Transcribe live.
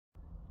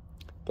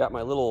got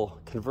my little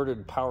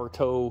converted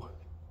PowerTow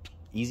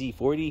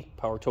EZ40,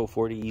 PowerTow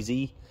 40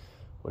 EZ,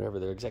 whatever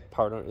their exact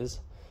power on it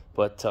is.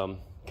 But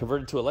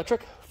converted to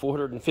electric,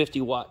 450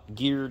 watt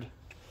geared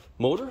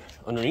motor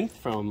underneath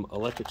from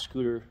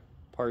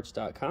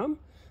electricscooterparts.com.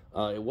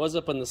 It was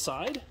up on the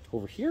side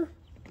over here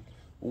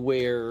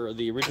where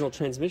the original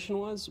transmission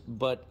was,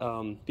 but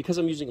because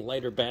I'm using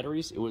lighter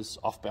batteries, it was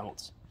off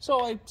balance.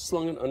 So I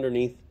slung it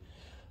underneath,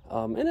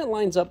 and it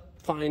lines up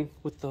fine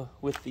with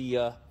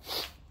the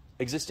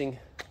existing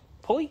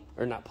pulley,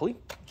 or not pulley,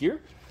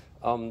 gear.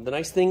 The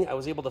nice thing, I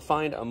was able to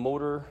find a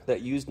motor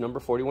that used number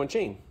 41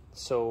 chain.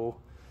 So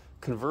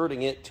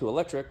converting it to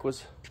electric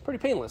was pretty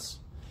painless.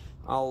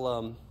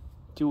 I'll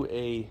do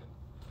a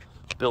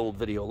build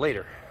video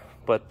later.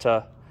 But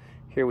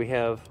here we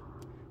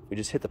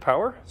just hit the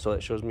power, so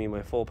that shows me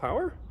my full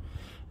power.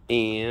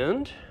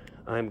 And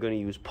I'm going to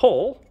use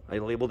pull. I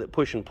labeled it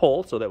push and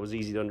pull, so that was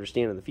easy to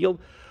understand in the field.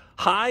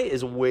 High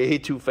is way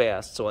too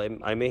fast, so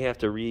I may have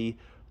to redo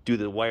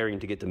the wiring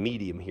to get to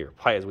medium here.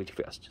 High is way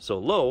too fast. So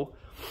low,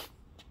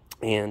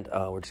 and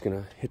we're just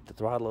going to hit the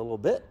throttle a little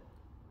bit.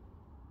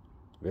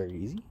 Very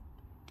easy.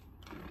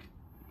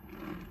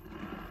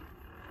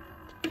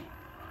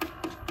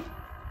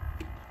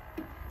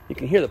 You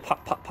can hear the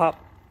pop, pop,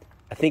 pop.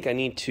 I think I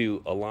need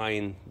to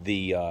align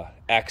the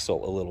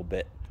axle a little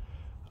bit,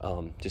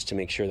 just to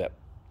make sure that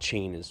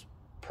chain is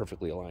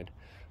perfectly aligned.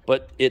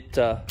 But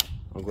I'm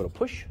going to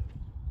push.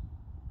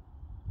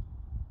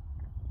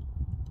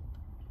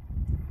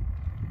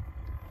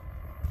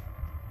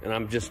 And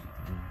I'm just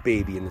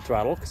babying the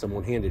throttle because I'm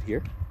one-handed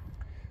here.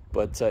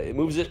 But it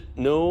moves it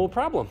no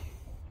problem.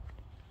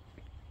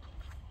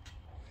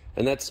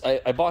 And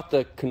I bought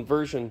the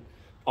conversion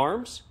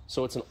arms,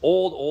 so it's an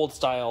old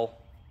style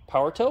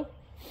PowerTow.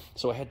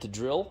 So I had to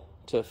drill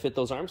to fit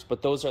those arms,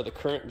 but those are the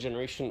current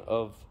generation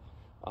of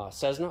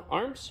Cessna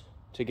arms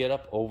to get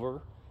up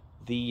over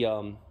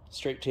the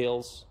straight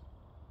tails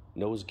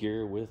nose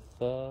gear with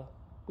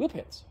wheel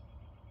pants.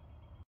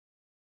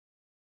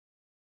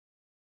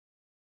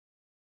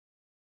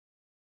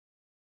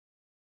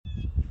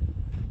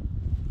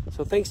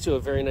 So thanks to a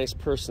very nice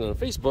person on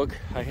Facebook,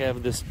 I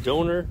have this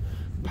donor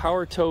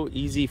PowerTow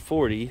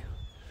EZ40,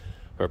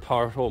 or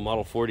PowerTow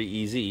Model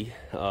 40 EZ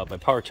by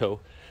PowerTow,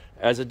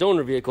 as a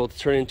donor vehicle to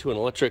turn into an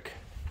electric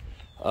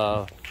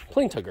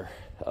plane tugger.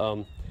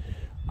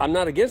 I'm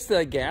not against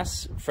the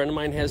gas. A friend of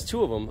mine has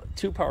two of them,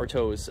 two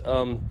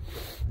PowerTows.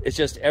 It's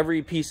just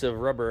every piece of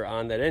rubber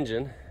on that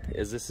engine,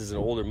 as this is an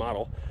older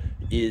model,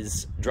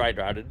 is dry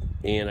rotted,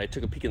 and I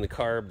took a peek in the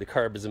carb. The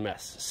carb is a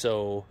mess.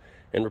 So,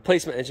 and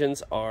replacement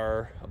engines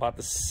are about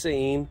the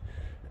same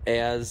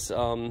as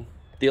the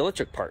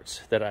electric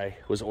parts that I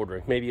was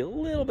ordering. Maybe a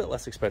little bit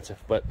less expensive,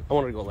 but I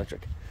wanted to go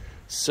electric.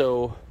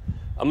 So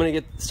I'm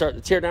gonna start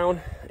the tear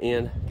down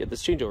and get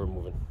this changeover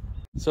moving.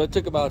 So it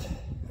took about, I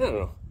don't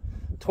know,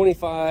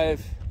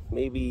 25,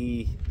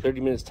 maybe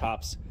 30 minutes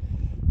tops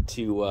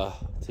to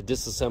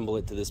disassemble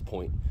it to this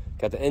point.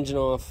 Got the engine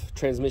off,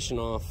 transmission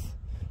off,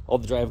 all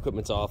the drive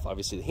equipment's off,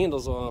 obviously the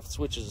handle's off,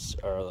 switches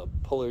are the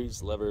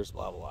pulleys, levers,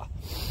 blah, blah,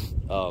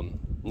 blah.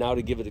 Now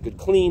to give it a good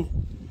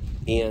clean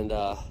and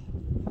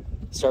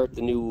start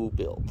the new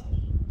build.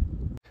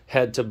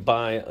 Had to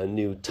buy a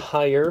new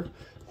tire,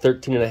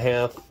 13 and a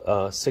half,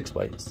 6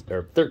 by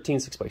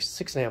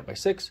 6.5 by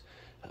 6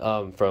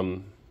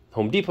 from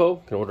Home Depot.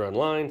 Can order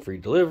online, free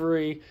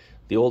delivery.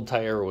 The old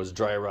tire was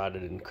dry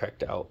rotted and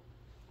cracked out.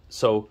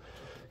 So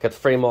got the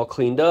frame all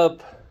cleaned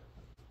up.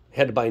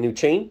 Had to buy a new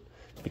chain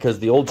because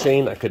the old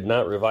chain, I could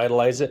not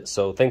revitalize it.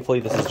 So thankfully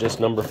this is just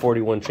number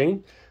 41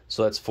 chain.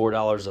 So that's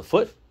 $4 a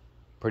foot,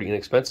 pretty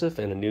inexpensive,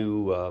 and a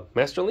new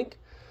master link.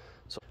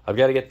 So I've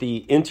got to get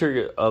the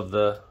interior of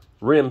the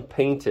rim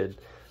painted.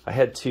 I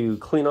had to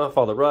clean off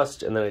all the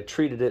rust, and then I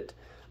treated it.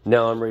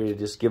 Now I'm ready to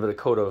just give it a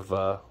coat of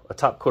a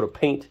top coat of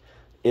paint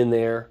in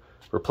there,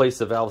 replace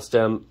the valve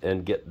stem,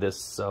 and get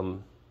this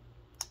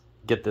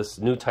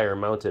new tire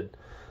mounted.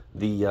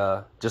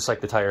 Just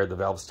like the tire, the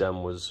valve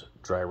stem was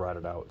dry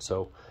rotted out,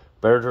 so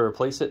better to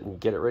replace it and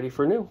get it ready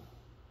for new.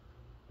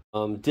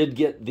 Did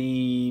get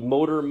the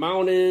motor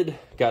mounted,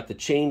 got the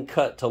chain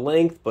cut to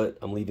length, but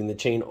I'm leaving the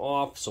chain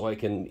off so I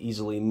can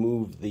easily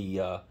move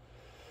the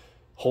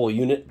whole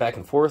unit back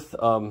and forth.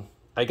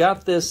 I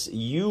got this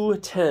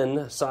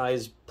U10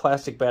 size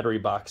plastic battery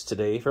box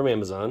today from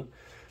Amazon,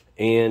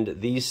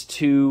 and these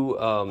two,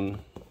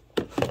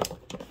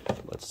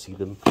 let's see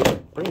them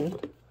bring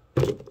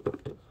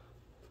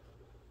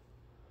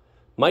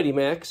Mighty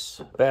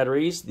Max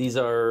batteries. These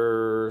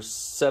are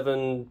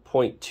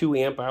 7.2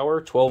 amp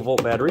hour, 12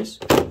 volt batteries.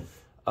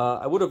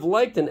 I would have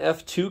liked an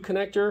F2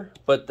 connector,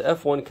 but the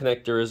F1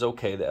 connector is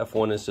okay. The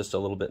F1 is just a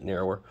little bit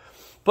narrower.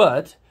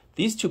 But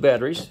these two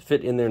batteries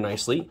fit in there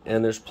nicely,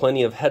 and there's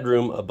plenty of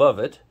headroom above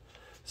it.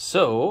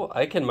 So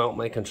I can mount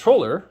my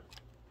controller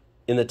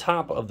in the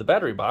top of the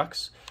battery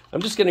box.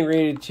 I'm just getting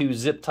ready to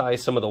zip tie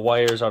some of the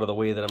wires out of the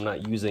way that I'm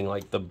not using,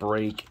 like the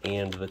brake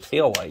and the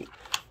tail light.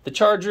 The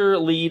charger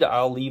lead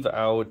I'll leave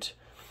out,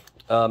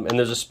 and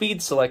there's a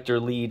speed selector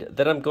lead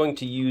that I'm going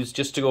to use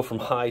just to go from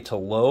high to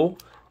low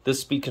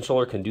this speed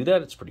controller can do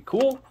that. It's pretty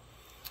cool.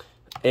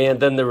 And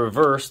then the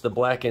reverse, the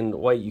black and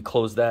white, you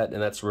close that,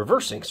 and that's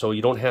reversing. So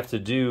you don't have to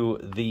do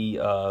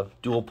the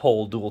dual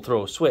pole, dual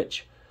throw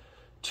switch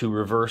to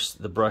reverse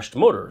the brushed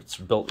motor. It's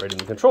built right in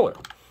the controller.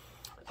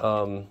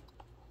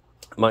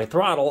 My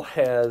throttle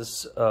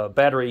has a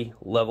battery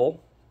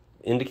level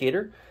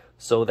indicator.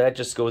 So that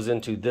just goes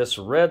into this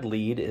red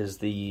lead is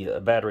the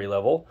battery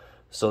level.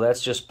 So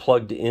that's just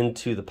plugged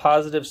into the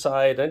positive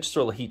side. I just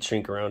throw a heat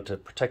shrink around to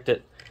protect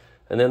it.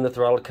 And then the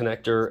throttle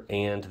connector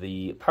and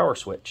the power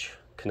switch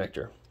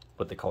connector,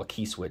 what they call a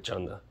key switch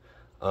on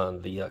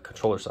the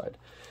controller side.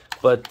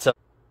 But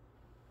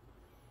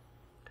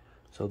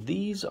so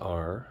these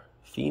are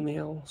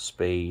female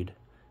spade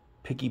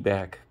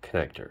piggyback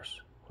connectors.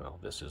 Well,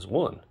 this is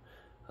one.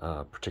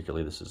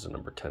 Particularly, this is a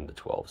number 10 to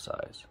 12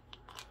 size.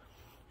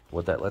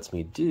 What that lets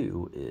me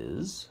do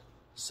is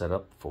set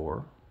up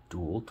for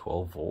dual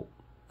 12-volt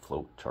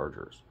float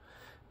chargers.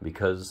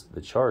 Because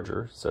the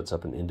charger sets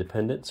up an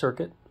independent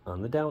circuit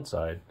on the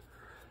downside,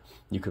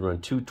 you can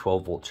run two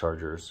 12-volt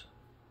chargers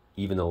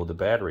even though the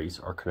batteries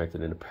are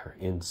connected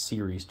in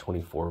series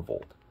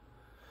 24-volt.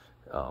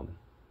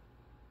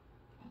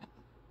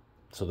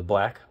 So the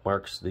black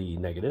marks the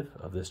negative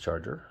of this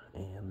charger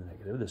and the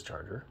negative of this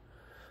charger.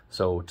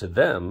 So to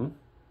them,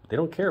 they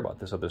don't care about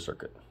this other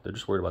circuit. They're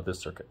just worried about this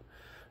circuit.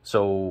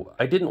 So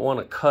I didn't want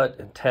to cut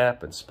and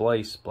tap and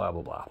splice, blah,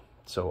 blah, blah.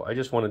 So I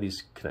just wanted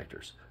these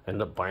connectors. I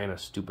ended up buying a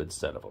stupid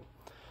set of them.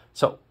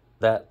 So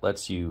that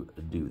lets you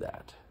do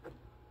that.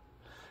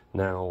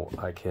 Now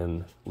I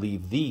can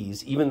leave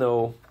these, even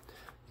though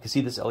you can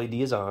see this LED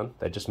is on,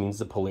 that just means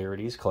the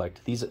polarities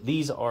collect.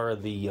 These are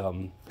the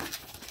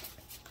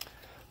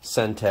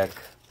Centec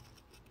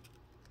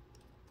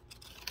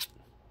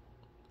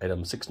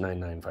item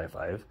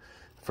 69955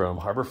 from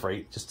Harbor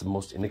Freight, just the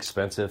most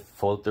inexpensive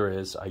float there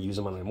is. I use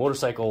them on my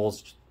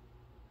motorcycles,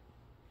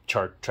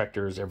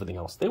 tractors, everything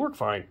else. They work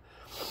fine.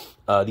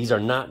 These are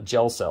not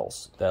gel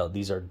cells.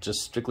 These are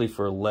just strictly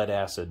for lead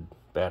acid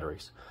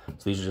batteries.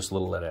 So these are just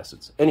little lead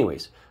acids.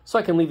 Anyways, so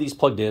I can leave these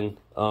plugged in,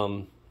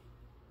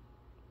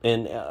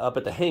 and up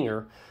at the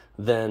hanger,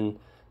 then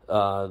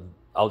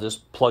I'll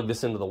just plug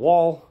this into the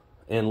wall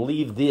and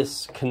leave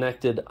this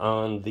connected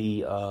on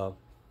the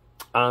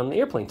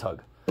Airplane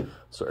Tug.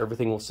 So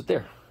everything will sit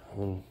there.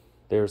 And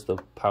there's the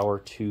power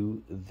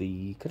to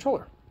the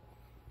controller.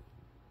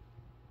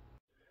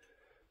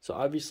 So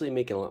obviously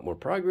making a lot more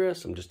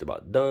progress. I'm just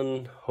about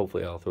done.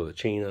 Hopefully I'll throw the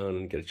chain on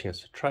and get a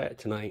chance to try it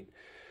tonight.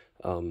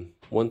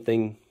 One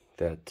thing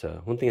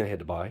I had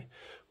to buy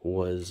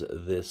was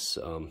this,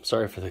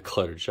 sorry for the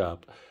cluttered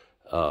shop,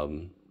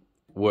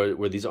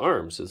 were these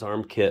arms, this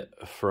arm kit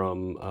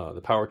from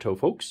the PowerTow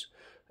folks.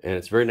 And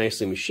it's very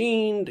nicely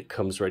machined. It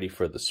comes ready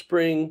for the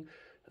spring.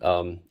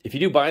 If you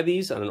do buy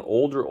these on an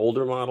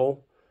older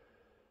model,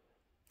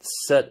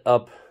 set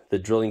up the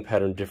drilling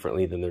pattern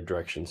differently than their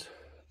directions.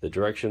 The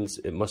directions,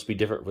 it must be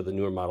different for the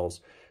newer models,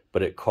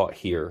 but it caught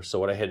here. So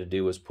what I had to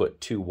do was put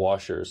two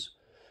washers,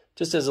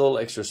 just as a little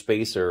extra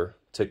spacer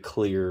to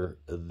clear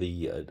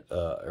the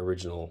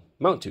original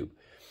mount tube.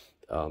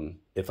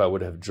 If I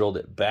would have drilled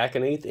it back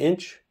an 1/8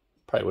 inch,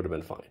 probably would have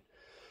been fine.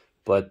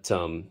 But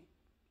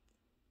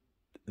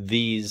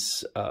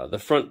the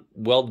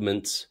front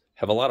weldments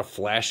have a lot of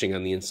flashing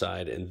on the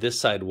inside, and this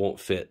side won't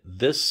fit.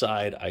 This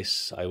side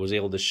I was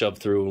able to shove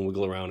through and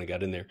wiggle around and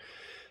got in there.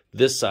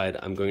 This side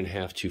I'm going to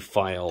have to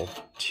file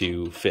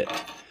to fit.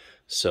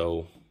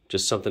 So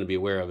just something to be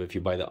aware of if you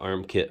buy the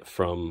arm kit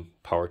from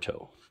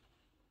PowerTow.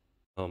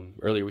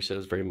 Earlier we said it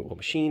was very well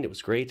machined. It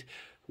was great.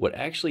 What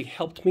actually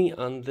helped me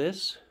on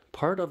this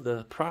part of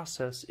the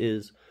process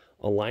is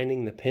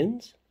aligning the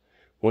pins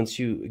once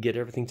you get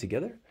everything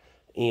together.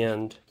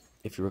 And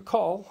if you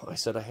recall, I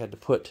said I had to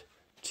put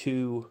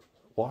two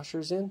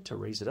washers in to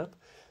raise it up.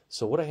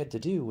 So what I had to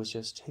do was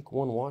just take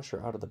one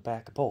washer out of the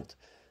back bolt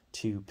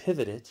to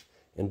pivot it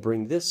and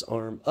bring this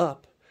arm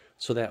up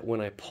so that when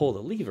I pull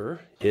the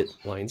lever, it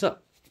lines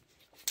up.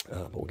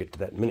 But we'll get to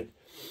that in a minute.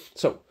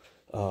 So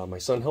my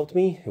son helped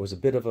me. It was a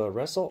bit of a arm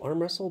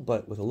wrestle,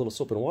 but with a little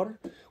soap and water,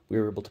 we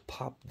were able to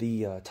pop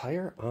the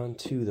tire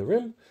onto the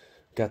rim.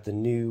 Got the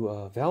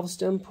new valve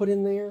stem put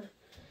in there.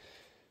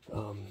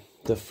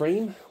 The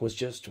frame was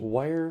just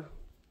wire.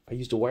 I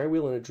used a wire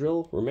wheel and a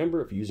drill.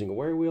 Remember, if you're using a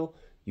wire wheel,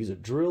 use a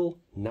drill,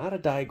 not a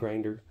die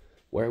grinder.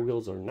 Wire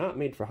wheels are not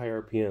made for high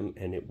RPM,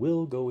 and it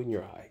will go in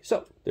your eye.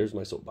 So there's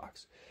my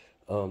soapbox.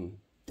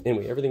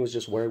 Anyway, everything was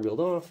just wire wheeled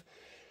off.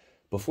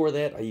 Before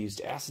that, I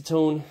used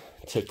acetone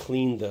to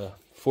clean the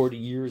 40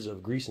 years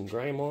of grease and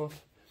grime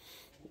off.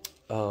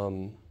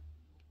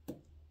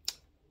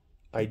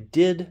 I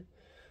did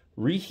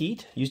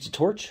reheat, used a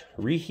torch,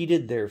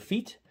 reheated their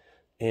feet,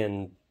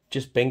 and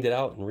just banged it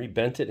out and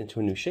rebent it into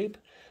a new shape.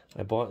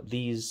 I bought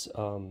these,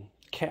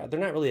 they're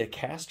not really a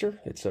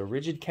caster, it's a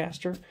rigid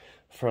caster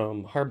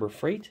from Harbor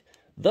Freight.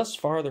 Thus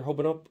far, they're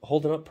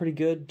holding up pretty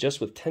good, just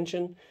with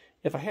tension.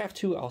 If I have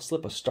to, I'll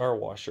slip a star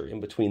washer in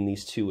between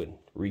these two and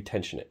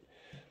retension it.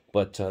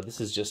 But this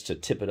is just to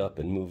tip it up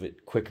and move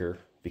it quicker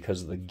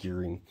because of the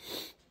gearing.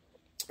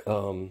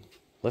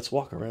 let's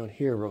walk around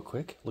here real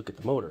quick. Look at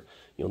the motor.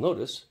 You'll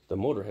notice the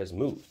motor has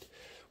moved.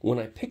 When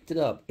I picked it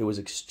up, it was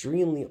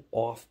extremely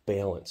off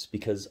balance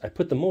because I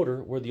put the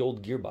motor where the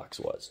old gearbox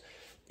was.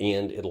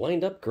 And it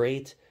lined up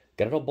great,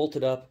 got it all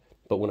bolted up,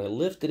 but when I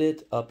lifted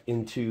it up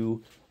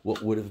into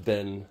what would have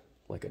been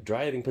like a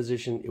driving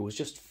position, it was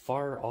just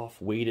far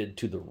off weighted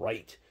to the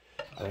right.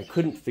 And I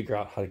couldn't figure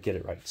out how to get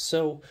it right.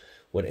 So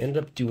what I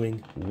ended up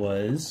doing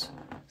was,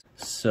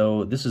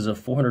 so this is a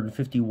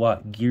 450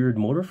 watt geared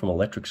motor from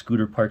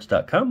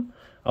electricscooterparts.com.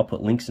 I'll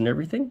put links and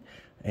everything,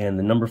 and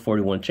the number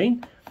 41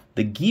 chain.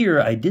 The gear,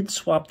 I did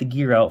swap the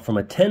gear out from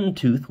a 10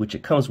 tooth, which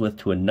it comes with,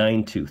 to a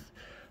 9 tooth.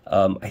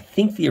 I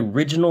think the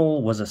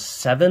original was a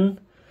 7,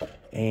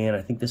 and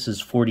I think this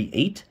is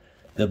 48.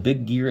 The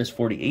big gear is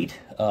 48.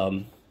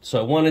 So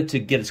I wanted to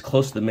get as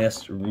close to the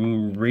mass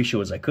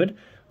ratio as I could,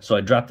 so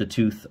I dropped the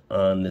tooth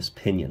on this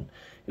pinion.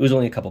 It was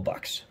only a couple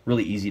bucks.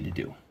 Really easy to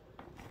do.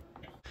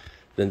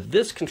 Then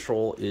this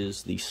control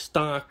is the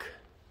stock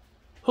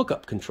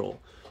hookup control.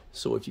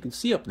 So if you can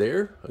see up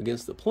there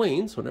against the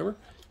planes, whatever,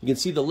 you can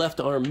see the left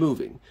arm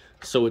moving.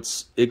 So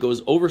it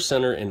goes over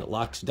center and it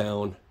locks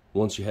down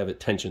once you have it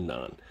tensioned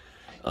on.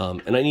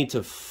 And I need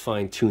to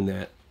fine tune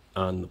that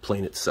on the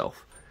plane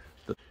itself.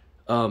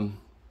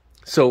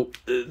 So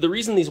the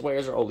reason these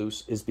wires are all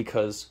loose is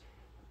because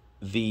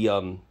the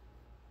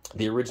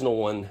original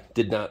one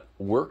did not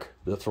work.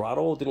 The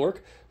throttle didn't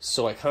work.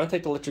 So I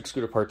contacted Electric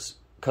Scooter Parts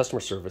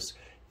customer service.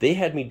 They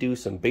had me do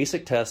some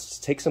basic tests,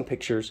 take some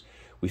pictures.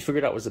 We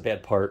figured out it was a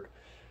bad part.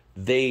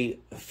 They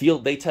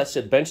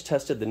bench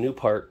tested the new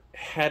part,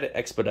 had it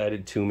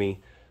expedited to me.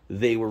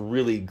 They were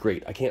really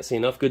great. I can't say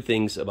enough good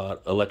things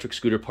about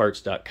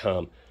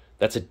electricscooterparts.com.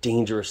 That's a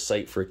dangerous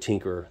site for a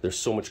tinkerer. There's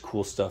so much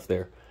cool stuff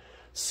there.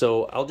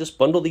 So I'll just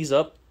bundle these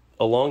up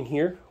along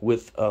here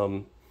with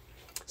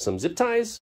some zip ties.